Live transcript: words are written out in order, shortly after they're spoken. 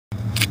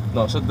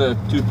No, it's had the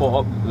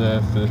 2-pot up,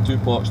 the 2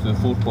 pots to the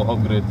 4-pot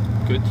upgrade.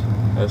 Good.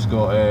 It's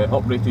got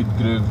uprated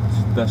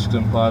grooved discs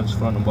and pads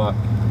front and back.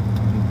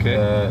 Okay.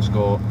 It's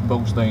got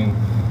Bilstein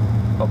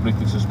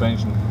uprated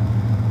suspension.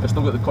 It's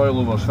still got the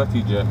coilovers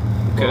fitted yet,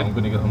 but I'm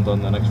going to get them done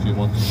in the next few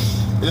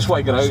months. I just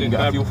want to get out and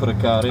get a feel for the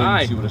car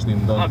and see what it's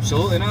needing done.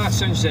 Absolutely, no, it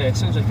sounds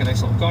like a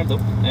nice little car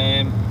though.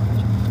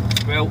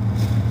 Well,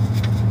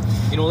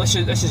 you know,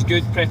 this is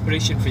good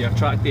preparation for your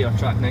track day or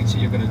track nights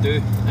that you're going to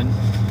do. And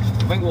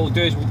I think what we'll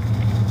do is,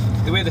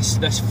 the way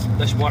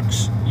this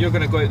works, you're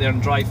going to go out there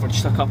and drive for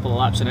just a couple of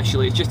laps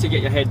initially, just to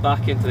get your head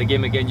back into the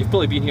game again. You've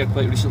probably been here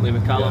quite recently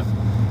with Callum,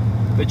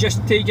 but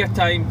just take your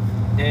time,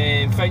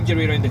 find your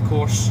way around the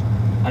course,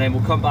 and then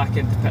we'll come back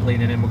into pit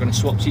lane, and then we're going to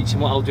swap seats.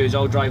 And what I'll do is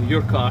I'll drive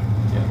your car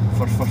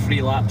for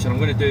 3 laps, and I'm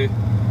going to do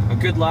a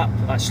good lap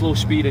at slow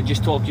speed and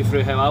just talk you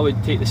through how I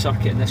would take the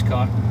circuit in this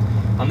car.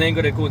 I'm then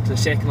going to go into the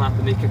second lap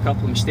and make a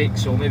couple of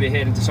mistakes, so maybe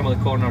head into some of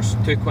the corners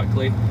too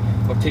quickly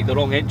or take the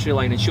wrong entry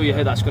line, and show you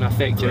how that's going to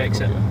affect your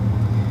exit.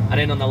 And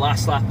then on the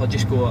last lap I'll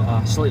just go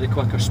at a slightly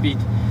quicker speed,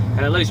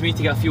 and it allows me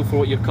to get a feel for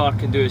what your car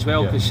can do as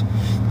well, because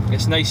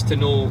it's nice to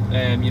know,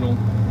 you know,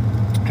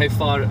 how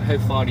far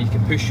you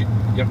can push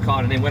your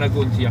car, and then when I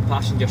go into your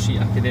passenger seat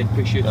I can then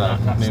push you to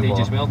that stage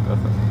as well.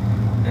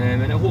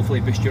 And it'll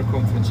hopefully boost your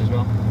confidence as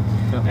well.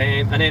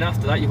 And then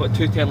after that you've got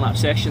 2 10-lap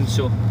sessions,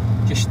 so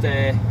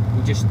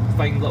we'll just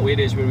find little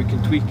areas where we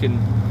can tweak and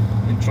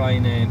try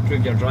and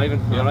improve your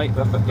driving. You're right,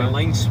 your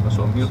lines. That's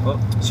what I'm here for.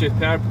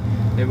 Superb.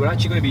 Now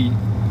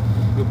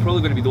we're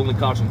probably going to be the only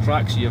cars on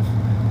track, so you've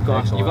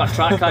got a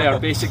track hire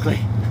basically.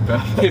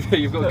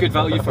 You've got good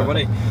value for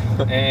money.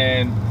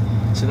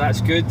 So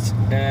that's good.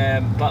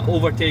 But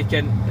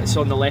overtaking, it's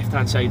on the left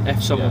hand side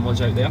if someone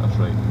was out there. That's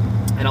right.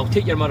 And I'll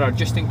take your mirror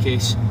just in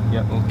case.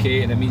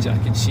 Okay, and it means that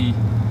I can see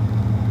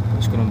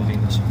what's going on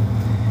behind us.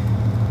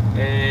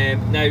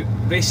 Now,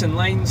 racing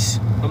lines,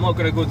 I'm not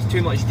going to go into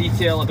too much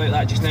detail about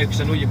that just now,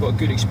 because I know you've got a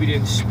good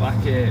experience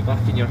back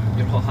in your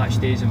hot hatch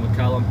days in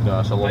McCallum.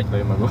 Yeah, that's a long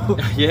time ago.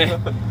 Yeah,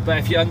 but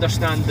if you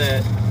understand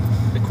the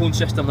cone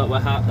system that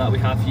we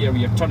have here,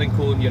 with your turning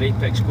cone, your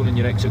apex cone and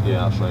your exit cone,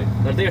 that's right.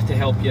 They're there to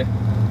help you.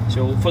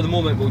 So for the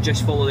moment we'll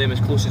just follow them as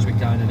close as we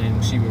can, and then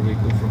we'll see where we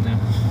go from there.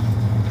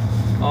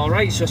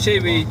 Alright, so I say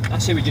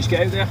we just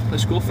get out there,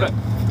 let's go for it.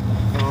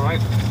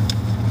 Alright.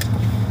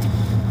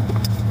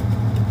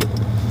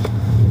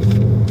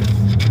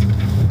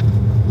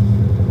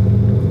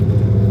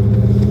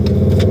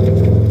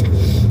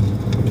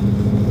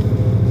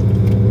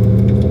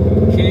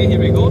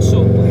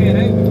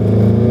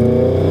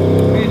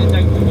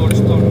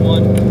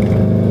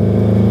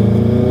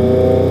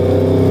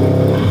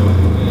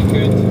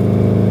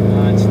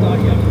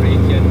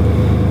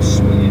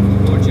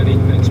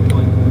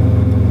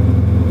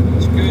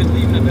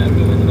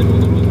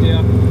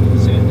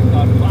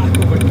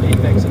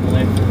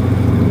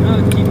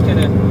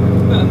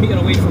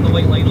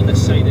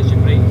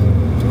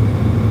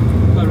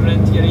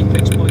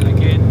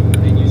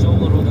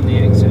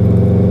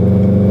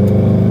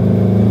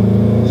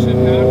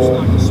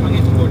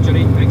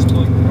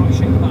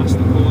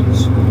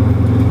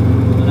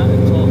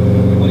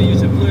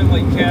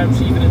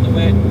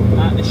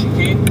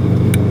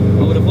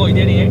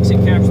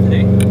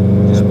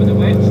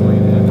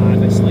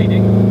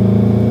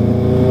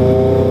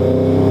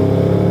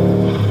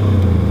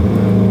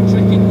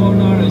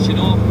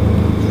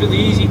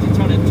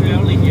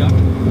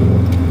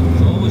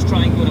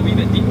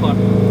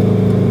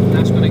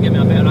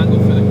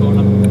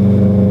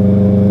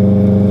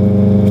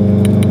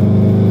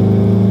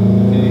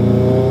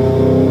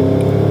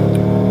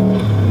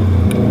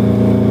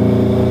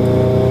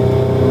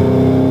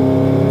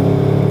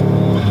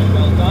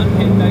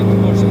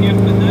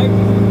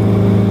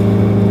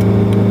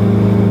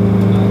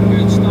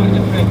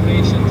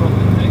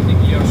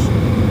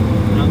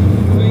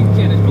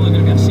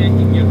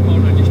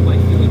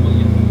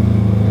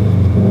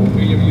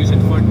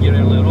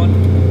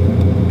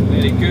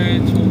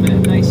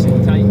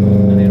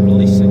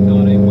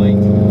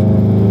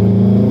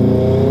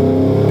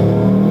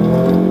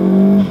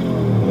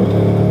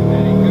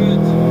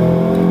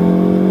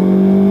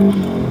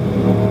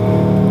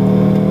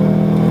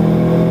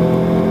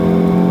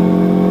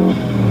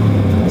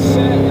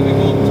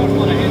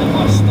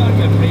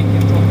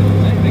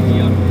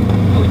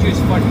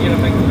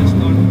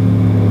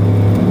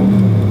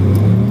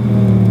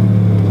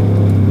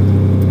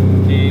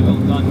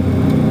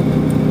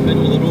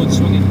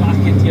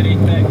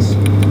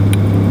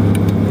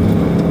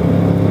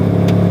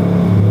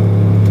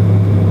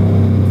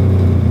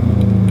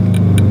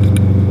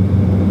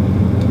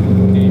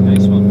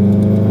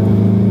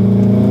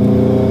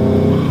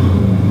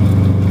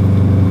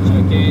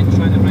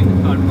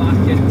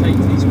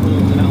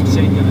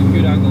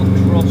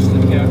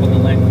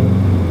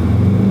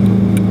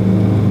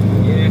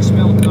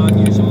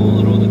 Use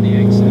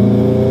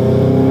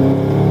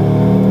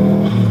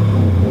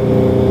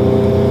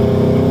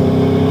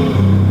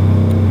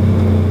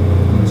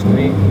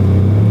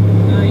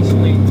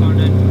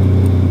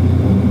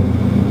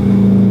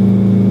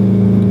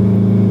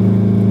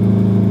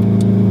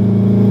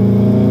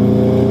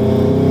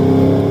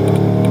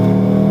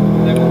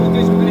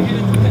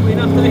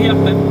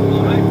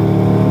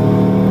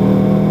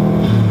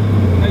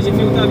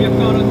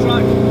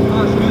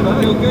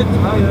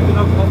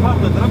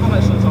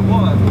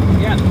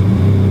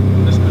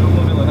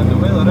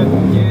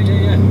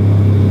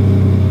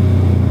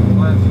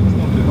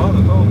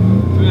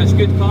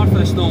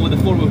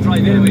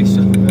drive anyway,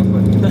 so.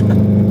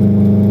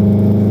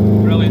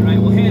 Brilliant, right,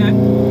 we'll head in.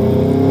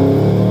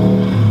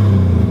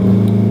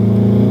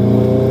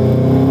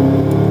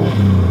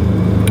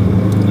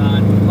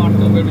 And park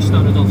up where we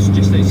started off, so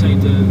just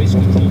outside the race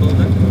control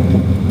building.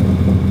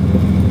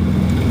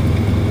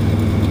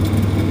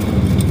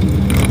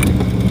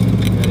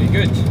 Very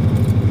good.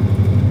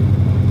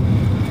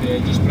 Okay,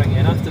 just bring it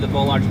in after the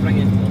bollards, bring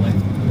it into the left.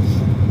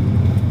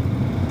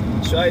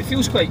 So it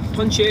feels quite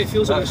punchy, it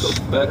feels like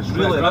it's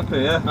really nippy,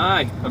 yeah.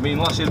 Aye. I mean,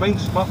 let's say, my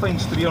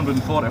fine's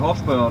 340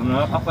 horsepower, and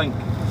I think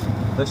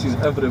this is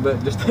every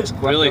bit just as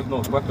quick, really? If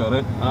not quicker,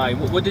 eh? Aye,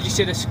 what did you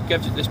say this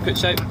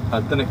puts out? I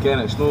didn't ken,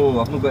 I've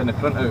not got any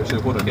printouts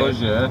of what it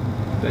does yet, eh?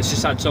 But it's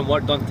just had some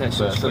work done to it,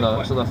 so it's had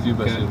a few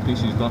bits and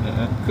pieces done to it,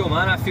 eh? Cool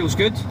man, that feels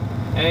good.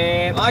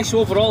 Aye, so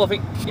overall I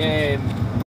think